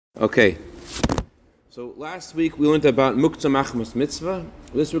Okay, so last week we learned about Muktza machmas mitzvah.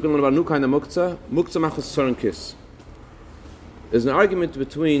 This week we're going to learn about a new kind of Muktza, Muktza machmas soren kiss. There's an argument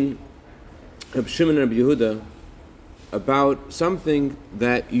between Reb Shimon and Reb Yehuda about something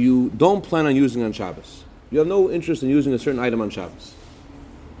that you don't plan on using on Shabbos. You have no interest in using a certain item on Shabbos.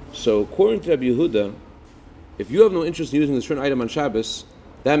 So according to Reb Yehuda, if you have no interest in using a certain item on Shabbos,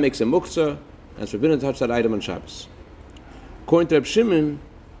 that makes a Muktza, and it's forbidden to touch that item on Shabbos. According to Reb Shimon,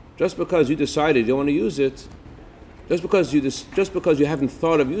 just because you decided you don't want to use it, just because you haven't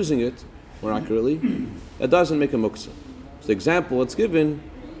thought of using it, more accurately, that doesn't make a Muktza. So the example that's given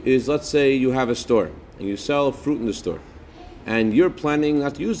is, let's say you have a store and you sell fruit in the store, and you're planning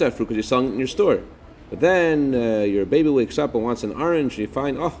not to use that fruit because you're selling it in your store. But then your baby wakes up and wants an orange, and you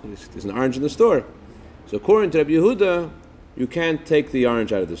find, there's an orange in the store. So according to Rabbi Yehuda, you can't take the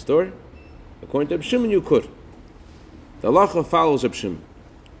orange out of the store. According to Rabbi Shimon, you could. The halacha follows Rabbi Shimon.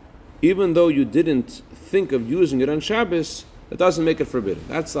 Even though you didn't think of using it on Shabbos, it doesn't make it forbidden.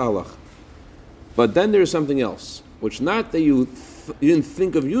 That's the halacha. But then there's something else, which not that you didn't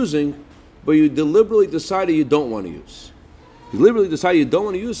think of using, but you deliberately decided you don't want to use. You deliberately decided you don't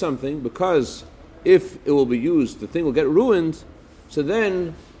want to use something because if it will be used, the thing will get ruined. So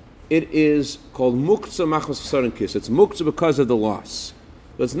then it is called Muktza machmas soren kiss. It's Muktza because of the loss.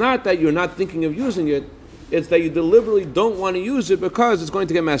 So it's not that you're not thinking of using it, it's that you deliberately don't want to use it because it's going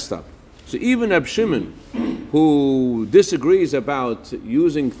to get messed up. So even Reb Shimon, who disagrees about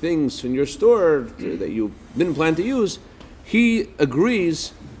using things in your store that you didn't plan to use, he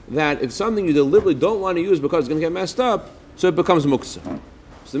agrees that if something you deliberately don't want to use because it's going to get messed up, so it becomes Muktza.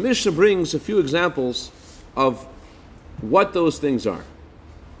 So the Mishnah brings a few examples of what those things are.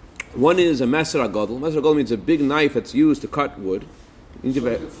 One is a meser hagadol. Meser hagadol means a big knife that's used to cut wood.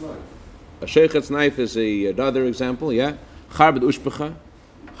 A sheikhet's knife is another example, yeah. Charbet ushpecha.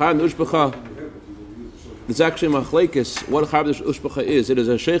 Charbet ushpecha. It's actually machlekes what charbet ushpecha is. It is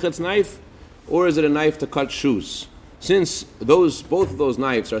a sheikhet's knife, or is it a knife to cut shoes? Since both of those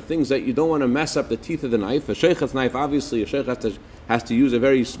knives are things that you don't want to mess up the teeth of the knife. A sheikhet's knife, obviously, a sheikhet has to use a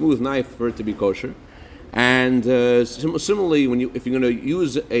very smooth knife for it to be kosher. And similarly, if you're going to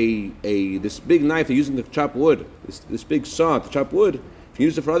use this big knife you're using to chop wood, this big saw to chop wood, if you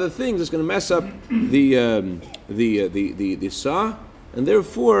use it for other things, it's going to mess up the saw, and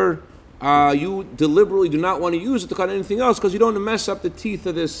therefore you deliberately do not want to use it to cut anything else because you don't want to mess up the teeth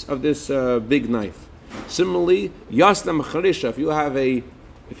of this big knife. Similarly, yasna mecharisha.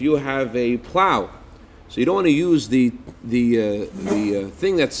 If you have a plow, so you don't want to use the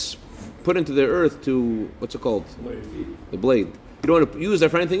thing that's put into the earth to, what's it called? The blade. You don't want to use that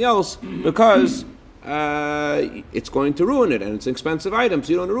for anything else because it's going to ruin it, and it's an expensive item,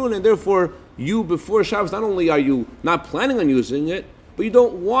 so you don't want to ruin it. Therefore, you, before Shabbos, not only are you not planning on using it, but you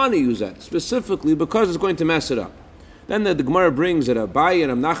don't want to use that, specifically because it's going to mess it up. Then the Gemara brings that Abaye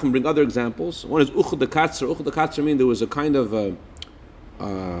and Amnachim bring other examples. One is Uchud the Katzer. Uchud the Katzer means there was a kind of a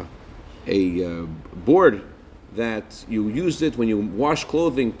board that you used it when you wash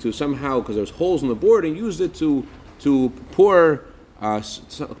clothing to somehow, because there's holes in the board, and used it to pour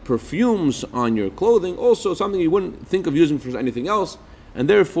perfumes on your clothing. Also something you wouldn't think of using for anything else, and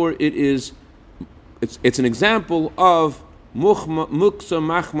therefore it's an example of Muktza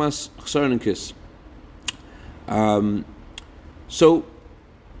machmas soren kiss. So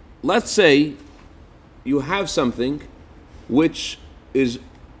let's say you have something which is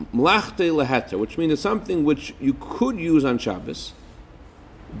mlachte leheter, which means it's something which you could use on Shabbos,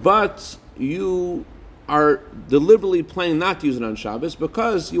 but you are deliberately planning not to use it on Shabbos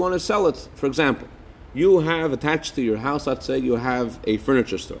because you want to sell it. For example, you have attached to your house, let's say you have a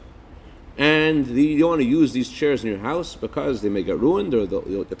furniture store, and you don't want to use these chairs in your house because they may get ruined or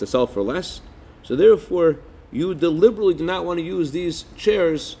you'll have to sell for less. So therefore, you deliberately do not want to use these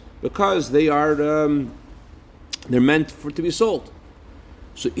chairs because they're meant to be sold.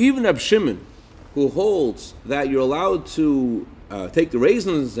 So even Reb Shimon, who holds that you're allowed to take the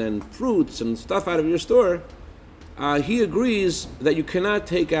raisins and fruits and stuff out of your store, he agrees that you cannot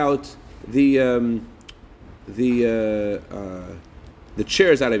take out the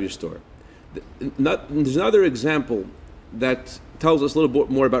chairs out of your store. There's another example that tells us a little bit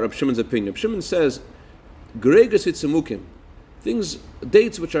more about Reb Shimon's opinion. Reb Shimon says, "Geregas hitzemukim,"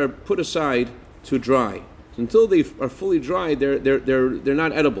 dates which are put aside to dry. Until they are fully dry, they're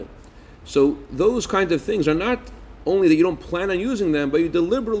not edible. So those kinds of things are not only that you don't plan on using them, but you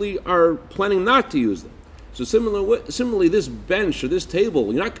deliberately are planning not to use them. So similarly, this bench or this table,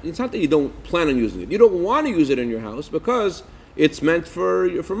 it's not that you don't plan on using it. You don't want to use it in your house because it's meant for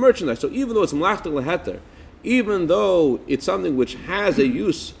merchandise. So even though it's mlachte leheter, even though it's something which has a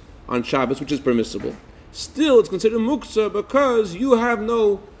use on Shabbos, which is permissible, still it's considered Muktza because you have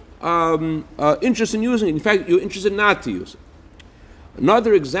no interest in using it. In fact, you're interested not to use it.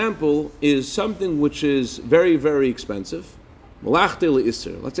 Another example is something which is very, very expensive. Malachte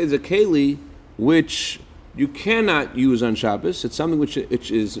le'isser. Let's say there's a keli which you cannot use on Shabbos. It's something which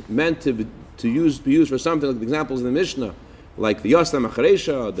is meant to be used for something like the examples in the Mishnah, like the Yasna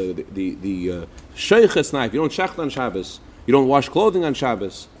Macharesha, the Sheichet's knife. You don't shecht on Shabbos. You don't wash clothing on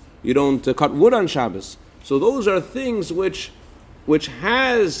Shabbos. You don't cut wood on Shabbos. So those are things which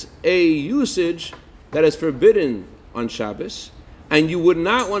has a usage that is forbidden on Shabbos, and you would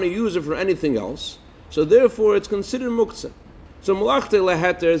not want to use it for anything else. So therefore, it's considered Muktza. So Malachte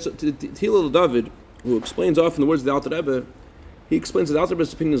Leheter, Hillel David, who explains often the words of the Alter Rebbe, he explains that the Alter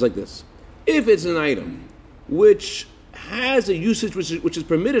Rebbe's opinion is like this: if it's an item which has a usage which is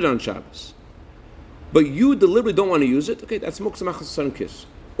permitted on Shabbos, but you deliberately don't want to use it, okay, that's Muktza Machmas Son Kiss.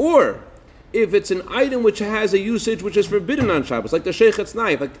 Or if it's an item which has a usage which is forbidden on Shabbos, like the Sheichet's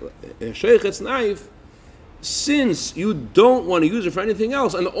knife, since you don't want to use it for anything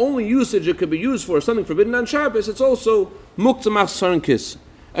else, and the only usage it could be used for is something forbidden on Shabbos, it's also Muktza Machmas Son Kiss.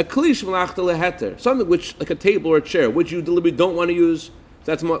 A klish Malachte Leheter, something which, like a table or a chair, which you deliberately don't want to use,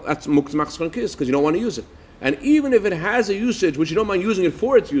 that's Muktza Machmas Son Kiss, because you don't want to use it. And even if it has a usage which you don't mind using it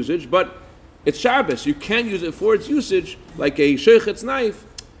for its usage, but it's Shabbos, you can't use it for its usage, like a Sheichet's knife,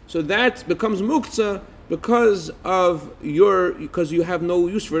 so that becomes Muktza because you have no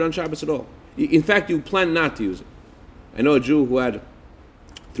use for it on Shabbos at all. In fact, you plan not to use it. I know a Jew who had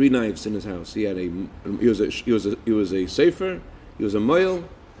 3 knives in his house. He was a sefer, he was a moil,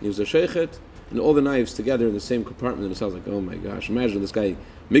 he was a sheichet, and all the knives together in the same compartment. And it sounds like, oh my gosh! Imagine this guy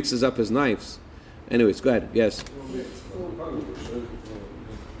mixes up his knives. Anyways, go ahead. Yes.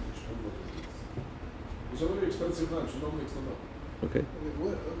 It's a very expensive knife. You don't mix them up. Okay.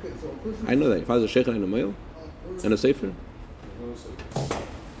 So I know that. If I was a sheichet and a moil and a sefer. A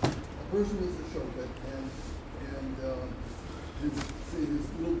person is a shofet, and say this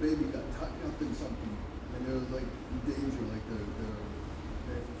little baby got cut up in something, and there was like danger, like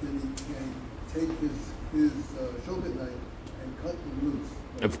then he can take his shofet knife and cut them loose.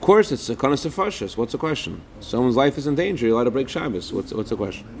 Of course, it's a kanas tefashos. What's the question? Someone's life is in danger. You're allowed to break Shabbos. What's the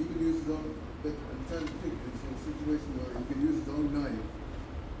question? And he could use his own. But I'm trying to think. It's a situation where he could use his own knife.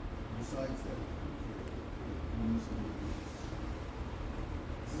 Besides that,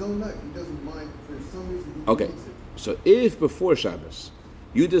 it's his own knife. He doesn't mind for some reason. He Okay, wants it. so if before Shabbos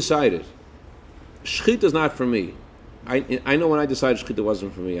you decided shchita is not for me, I know when I decided shchita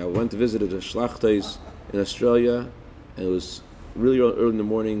wasn't for me. I went to visit a shlachtais in Australia, and it was really early in the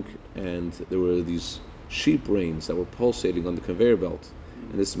morning, and there were these sheep reins that were pulsating on the conveyor belt.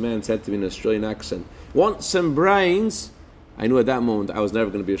 And this man said to me in an Australian accent, "Want some brains?" I knew at that moment I was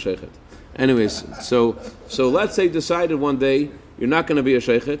never going to be a sheichet. Anyways, so let's say you decided one day you're not going to be a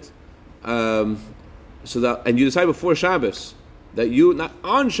sheichet, and you decide before Shabbos that not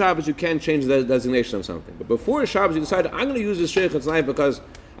on Shabbos you can't change the designation of something, but before Shabbos you decide I'm going to use this sheichet's knife because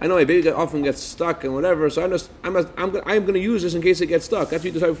I know my baby often gets stuck and whatever, so I'm going to use this in case it gets stuck. That's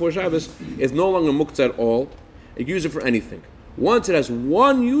what you decide before Shabbos. It's no longer Muktza at all. You can use it for anything. Once it has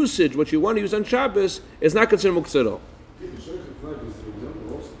one usage, what you want to use on Shabbos, it's not considered Muktza at all.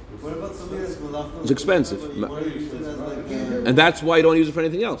 What about something that's malachta? It's expensive. You want to use it as like And that's why you don't use it for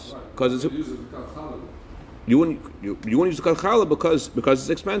anything else. Because you wouldn't use the challah because it's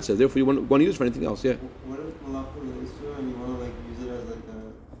expensive. Therefore, you want to use it for anything else. Yeah. What if malachta is true and you want to like use it as like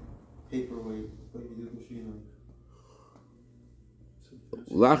a paperweight, like you do with machinery?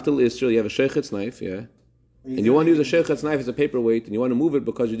 Lachtel Israel, you have a sheichet's knife, yeah, and you want to use a sheichet's knife as a paperweight, and you want to move it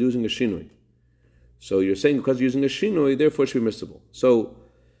because you're using a shinui. So you're saying because you're using a shinui, therefore it should be permissible. So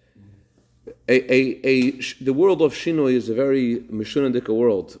the world of shinui is a very mishunadika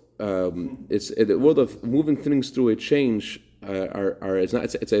world. It's the world of moving things through a change.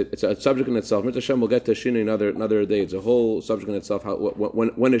 It's a subject in itself. Mr. Hashem will get to shinui another day. It's a whole subject in itself. How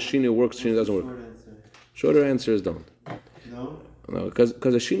when a shinui works, shinui doesn't work. Shorter answer is don't. No, because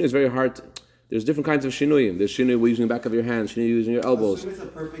a shinui is very hard. There's different kinds of shinuyim. There's shinui where you're using the back of your hands, shinui using your elbows. Assume it's a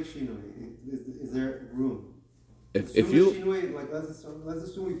perfect shinui. Is there room? If you shinui, like let's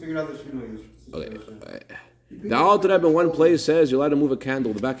assume we figured out the shinui situation. Okay. The Alter Rebbe in one place says you're allowed to move a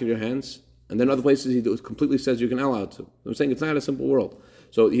candle with the back of your hands, and then other places he completely says you're not allowed to. I'm saying it's not a simple world.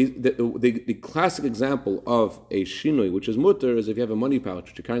 So the classic example of a shinui, which is mutter, is if you have a money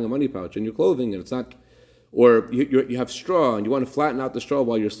pouch, you're carrying a money pouch in your clothing, and it's not, or you have straw and you want to flatten out the straw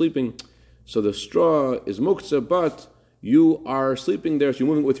while you're sleeping. So the straw is muktza, but you are sleeping there, so you're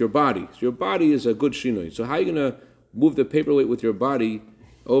moving it with your body. So your body is a good shinui. So how are you going to move the paperweight with your body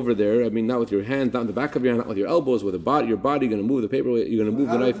over there. I mean, not with your hand, not in the back of your hand, not with your elbows, with your body. You're going to move the paperweight. You're going to move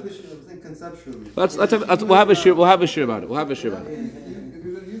the knife. I'm saying conceptually. We'll have a shir. We'll have a shir about it. We'll have a shir about it. If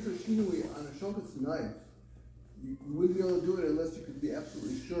you're going to use a shinui on a shochet's knife, you wouldn't be able to do it unless you could be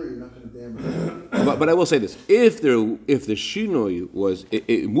absolutely sure you're not going to damage it. But I will say this: if the shinoi was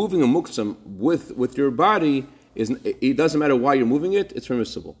moving a muktza with your body, it doesn't matter why you're moving it; it's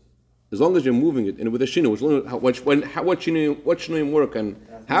permissible, as long as you're moving it. And with a shinoi, what shinoi work and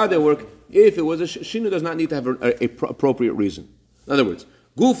how they work. If it was a shinoi, does not need to have a appropriate reason. In other words,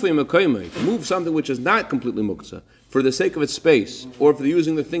 gufei mekaymei, move something which is not completely muktza for the sake of its space or for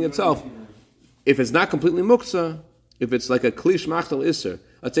using the thing itself. If it's not completely muktza, if it's like a klish machtal iser,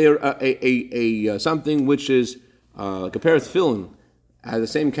 let's say a something which is like a pair of tefillin, has the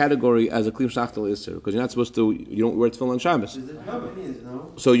same category as a klish machtal iser, because you're not supposed to, you don't wear tefillin on Shabbos.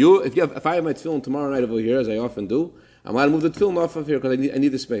 So if I have my tefillin tomorrow night over here, as I often do, I'm allowed to move the tefillin off of here because I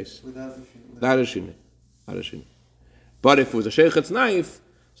need the space. Without a shinui. But if it was a sheichet's knife,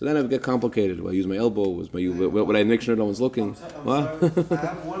 so then it would get complicated. Will I use my elbow? Would I make sure no one's looking? I'm sorry. I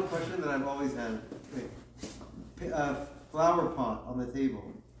have one question that I've always had. Flower pot on the table.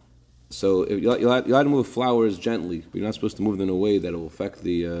 So you'll have to move flowers gently, but you're not supposed to move them in a way that will affect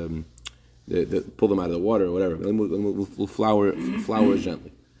the pull them out of the water or whatever. Move flowers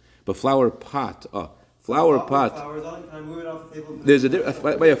gently. But flower pot, flower pot. Flowers on it. Can I move it off the table? There's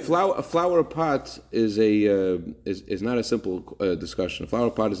a flower pot is not a simple discussion. A flower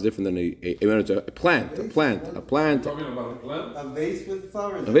pot is different than a plant. You're talking about a plant? A vase with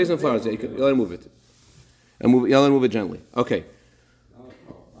flowers. A vase with flowers. You'll let to move it. You'll let to move it gently. Okay.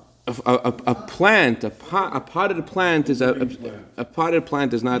 A plant, a potted plant is a potted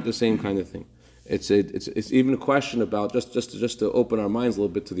plant is not the same kind of thing. It's even a question about just to open our minds a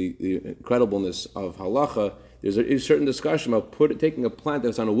little bit to the incredibleness of halacha. There's a certain discussion about taking a plant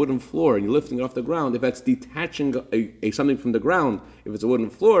that's on a wooden floor and you're lifting it off the ground. If that's detaching something from the ground, if it's a wooden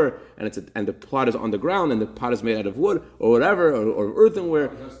floor and the pot is on the ground and the pot is made out of wood or whatever or earthenware,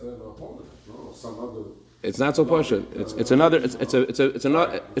 It has to have a hole in it, no? Some other... it's not so pasha.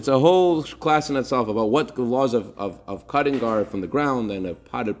 It's a whole class in itself about what the laws of cutting are from the ground and a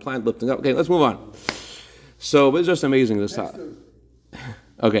potted plant lifting up. Okay, let's move on. So it's just amazing this time.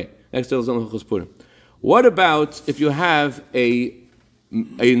 Okay, next to Purim. What about if you have a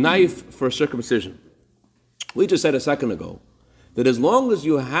knife for circumcision? We just said a second ago that as long as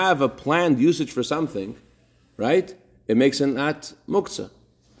you have a planned usage for something, right, it makes it not muktza.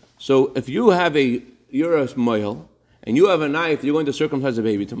 So if you have you're a moil, and you have a knife, you're going to circumcise the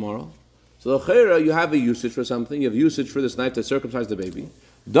baby tomorrow. So l'cheira, you have a usage for something, you have usage for this knife to circumcise the baby.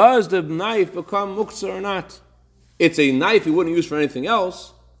 Does the knife become muktza or not? It's a knife you wouldn't use for anything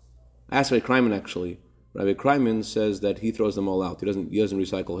else. Ask Rabbi Kreiman actually. Rabbi Kreiman says that he throws them all out. He doesn't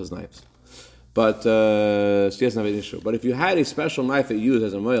recycle his knives. But so he doesn't have an issue. But if you had a special knife that you use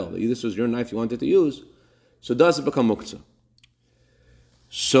as a moil, this was your knife you wanted to use, so does it become muktza?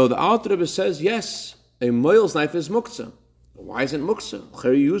 So the Alter Rebbe says yes. A moil's knife is muktza. Why is it muktza?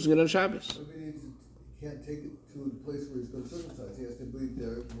 Are you using it on Shabbos? He can't take it to the place where he's going to circumcise. He has to bleed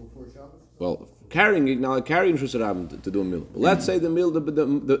there before Shabbos. Well, carrying Shus Rabban to do a meal. But let's say the meal,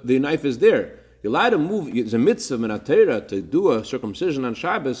 the knife is there. You're allowed to move. It's a mitzvah minatera to do a circumcision on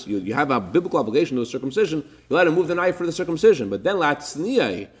Shabbos. You have a biblical obligation to do a circumcision. You're allowed to move the knife for the circumcision. But then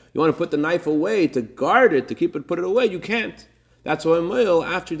latzniya, you want to put the knife away to guard it, to put it away. You can't. That's why a male,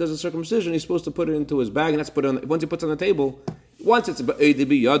 after he does a circumcision, he's supposed to put it into his bag, and that's put it on. Once he puts it on the table, once it's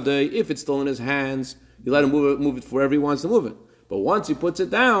if it's still in his hands, you let him move it wherever he wants to move it. But once he puts it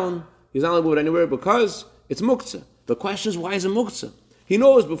down, he's not allowed to move it anywhere because it's muktza. The question is, why is it muktza? He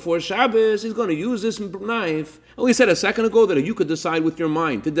knows before Shabbos he's going to use this knife. And we said a second ago that you could decide with your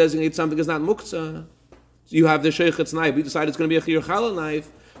mind to designate something as not muktza. So you have the sheichet's knife. You decide it's going to be a chiyur challah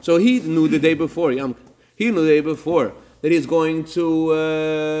knife. So he knew the day before. That he's going to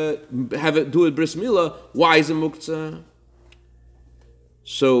do a bris milah. Why is it muktza?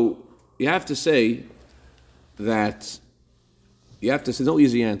 So you have to say that no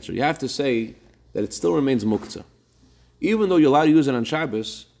easy answer. You have to say that it still remains muktza. Even though you're allowed to use it on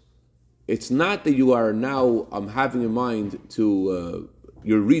Shabbos, it's not that you are now having in mind to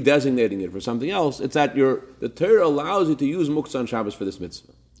you're redesignating it for something else. It's that the Torah allows you to use muktza on Shabbos for this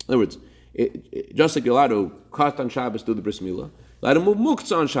mitzvah. In other words, just like you're allowed to cut on Shabbos, do the bris milah, you're allowed to move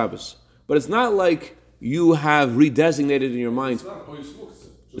muktza on Shabbos. But it's not like you have redesignated in your mind. It's not always muktza.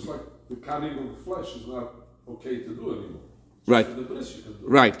 Just like the cutting of flesh is not okay to do anymore. Right. The bris you can do.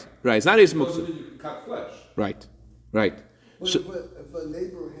 Right. It's not always It doesn't muktza. mean you can cut flesh. Right. But if a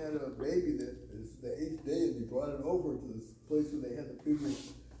neighbor had a baby that is the 8th day and he brought it over to this place where they had the previous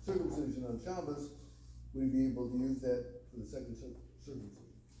circumcision on Shabbos, would he be able to use that for the second circumcision?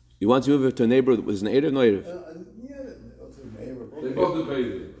 You want to move it to a neighbor that was an Erev, no Erev? Yeah, it's a neighbor. They both the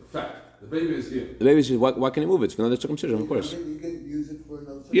baby. Fact. The baby is here. The baby says, why can you move it? It's for another circumcision, of course. You can use it for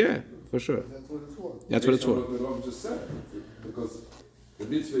another circumcision. Yeah, for sure. That's what it's for. That's what it's for. What the Rav just said. Because the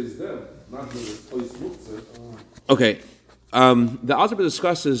mitzvah is there, not the place Muktza. Okay. The Alter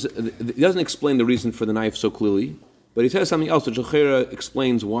discusses, he doesn't explain the reason for the knife so clearly, but he says something else. The Jochera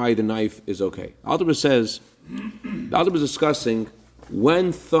explains why the knife is okay. Alter says, the Alter is discussing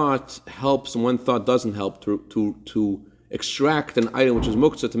when thought helps and when thought doesn't help to extract an item which is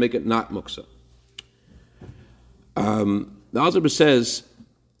muktzah to make it not muktzah. The Alter says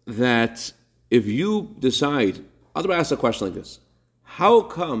that if you decide, Alter asks a question like this: how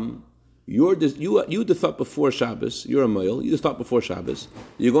come you thought before Shabbos, you're a male, you thought before Shabbos,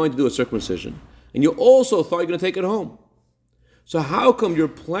 you're going to do a circumcision, and you also thought you're going to take it home. So how come your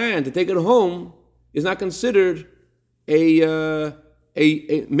plan to take it home is not considered a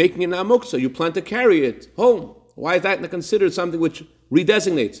making it not muktzah? You plan to carry it home. Why is that not considered something which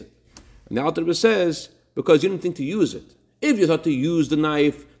redesignates it? And the Alter says, because you didn't think to use it. If you thought to use the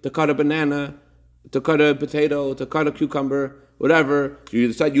knife to cut a banana, to cut a potato, to cut a cucumber, whatever, you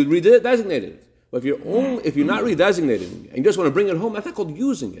decide you redesignated it. But if you're not redesignating and you just want to bring it home, that's not called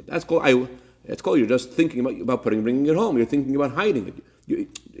using it. That's called you're just thinking about bringing it home. You're thinking about hiding it.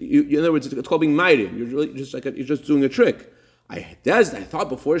 In other words, it's called being mighty. You're really just you're just doing a trick. I thought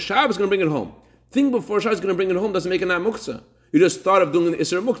before Shabbos was going to bring it home. Think before Shabbos is going to bring it home doesn't make it not muktzah. You just thought of doing the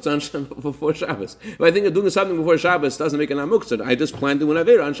Isser Muktza before Shabbos. If I think of doing something before Shabbos doesn't make it not muktzah, I just planned doing an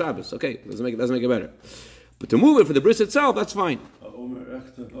Avera on Shabbos. Okay, doesn't make it better. But to move it for the bris itself, that's fine.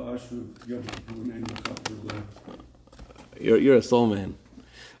 You're a soul man.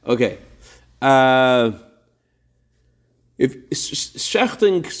 Okay. If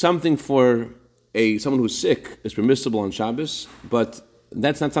shechting something for someone who's sick is permissible on Shabbos, but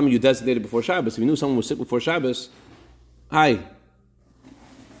that's not something you designated before Shabbos. If you knew someone was sick before Shabbos, hi.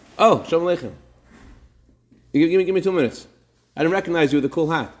 Oh, Shalom Aleichem. Give me 2 minutes. I didn't recognize you with a cool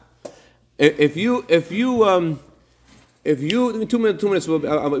hat. If you give me 2 minutes,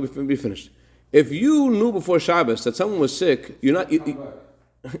 I'll be finished. If you knew before Shabbos that someone was sick,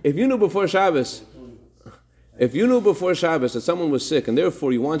 if you knew before Shabbos that someone was sick and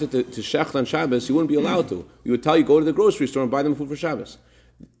therefore you wanted to shecht on Shabbos, you wouldn't be allowed to. You would go to the grocery store and buy them food for Shabbos.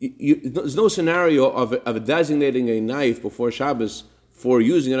 There's no scenario of designating a knife before Shabbos for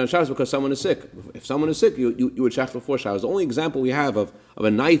using it on Shabbos because someone is sick. If someone is sick, you would shecht before Shabbos. The only example we have of a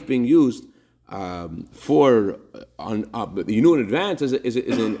knife being used you knew in advance is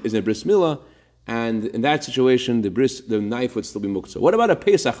in bris milah, and in that situation the knife would still be muktzah. What about a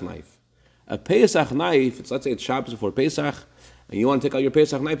Pesach knife? A Pesach knife, let's say it's Shabbos before Pesach, and you want to take out your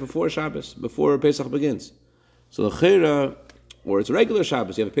Pesach knife before Shabbos, before Pesach begins. So the chira, or it's a regular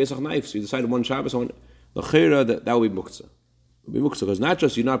Shabbos, you have a Pesach knife, so you decide one Shabbos, the chira, that will be muktzah. It will be muktzah, because not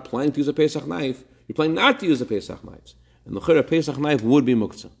just you're not planning to use a Pesach knife, you're planning not to use a Pesach knife. And the chira Pesach knife would be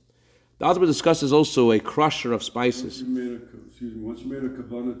muktzah. The Alter discusses also a crusher of spices. Once you made a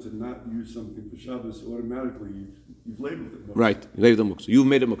kavanah to not use something for Shabbos, automatically you've labeled it. Right, you labeled it muktzah. You've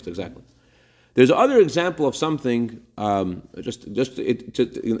made it muktzah, exactly. There's another example of something, just to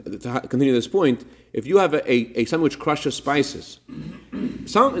continue this point, if you have a something which crushes spices,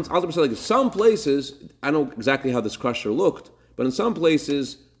 some places, I don't know exactly how this crusher looked, but in some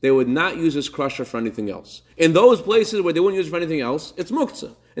places, they would not use this crusher for anything else. In those places where they wouldn't use it for anything else, it's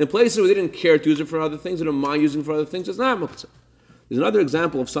muktzah. In places where they didn't care to use it for other things, they don't mind using it for other things, it's not muktzah. There's another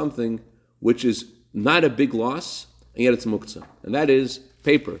example of something which is not a big loss, and yet it's muktzah, and that is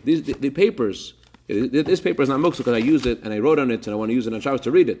paper. The papers. This paper is not muktzah because I used it and I wrote on it and I want to use it on Shabbos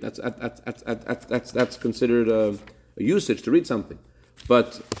to read it. That's considered a usage to read something.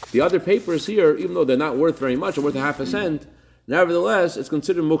 But the other papers here, even though they're not worth very much, or worth a half a cent, nevertheless it's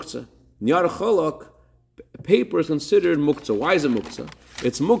considered muktzah. Nyar cholok, paper is considered muktzah. Why is it muktzah?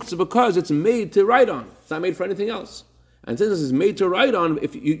 It's muktzah because it's made to write on. It's not made for anything else. And since it's made to write on,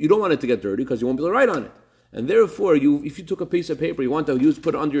 if you don't want it to get dirty because you won't be able to write on it. And therefore, if you took a piece of paper, you want to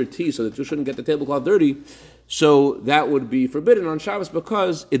put it under your tea so that you shouldn't get the tablecloth dirty, so that would be forbidden on Shabbos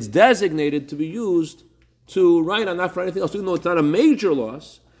because it's designated to be used to write on, not for anything else. Even though it's not a major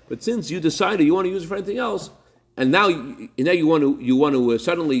loss, but since you decided you want to use it for anything else, and now you want to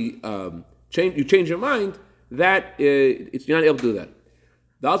suddenly change your mind, that you're not able to do that.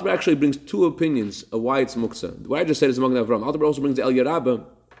 The Alter actually brings two opinions of why it's muktzah. What I just said is Magen Avraham. The Alter also brings the El Yerabba.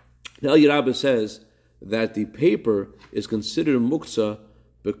 The El Yerabba says that the paper is considered muktzah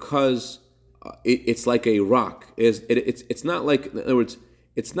because it's like a rock. It's not like, in other words,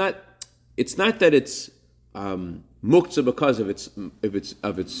 it's not that it's Muktza because of its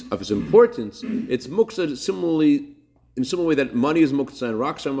importance. It's Muktza similarly in similar way that money is Muktza and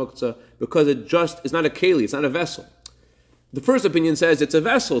rocks are Muktza because it's not a keli, it's not a vessel. The first opinion says it's a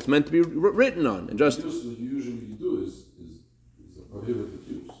vessel; it's meant to be written on, and just. The use that usually you do is a prohibited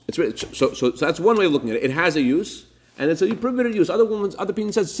use. So that's one way of looking at it. It has a use, and it's a prohibited use. Other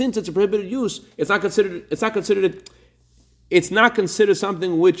opinion says since it's a prohibited use, it's not considered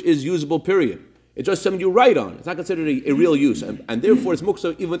something which is usable. Period. It's just something you write on. It's not considered a real use, and therefore it's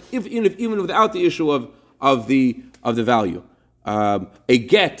muktzah even without the issue of the value. A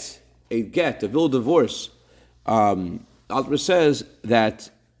bill of divorce. Alter says that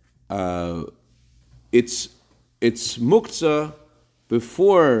it's muktzah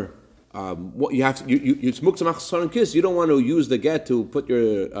before what you have to. It's muktzah machzor and kiss. You don't want to use the get to put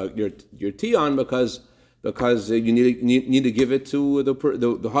your tea on because you need to give it to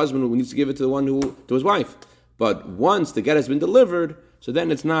the husband who needs to give it to the one to his wife. But once the get has been delivered, so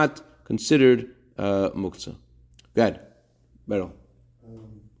then it's not considered muktzah. Good, Beryl.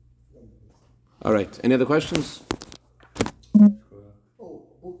 All right. Any other questions? Oh,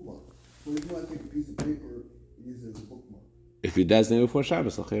 bookmark. Well, if you want to take a piece of paper, use it as a bookmark. If you designate before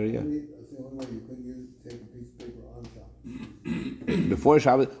Shabbos, yeah. That's the only way you couldn't take a piece of paper on Shabbos. Before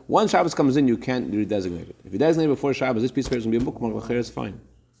Shabbos, once Shabbos comes in, you can't redesignate it. If you designate before Shabbos, this piece of paper is going to be a bookmark. It's fine.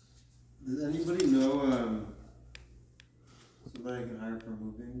 Does anybody know somebody I can hire for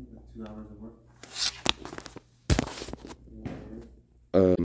moving, like 2 hours of work?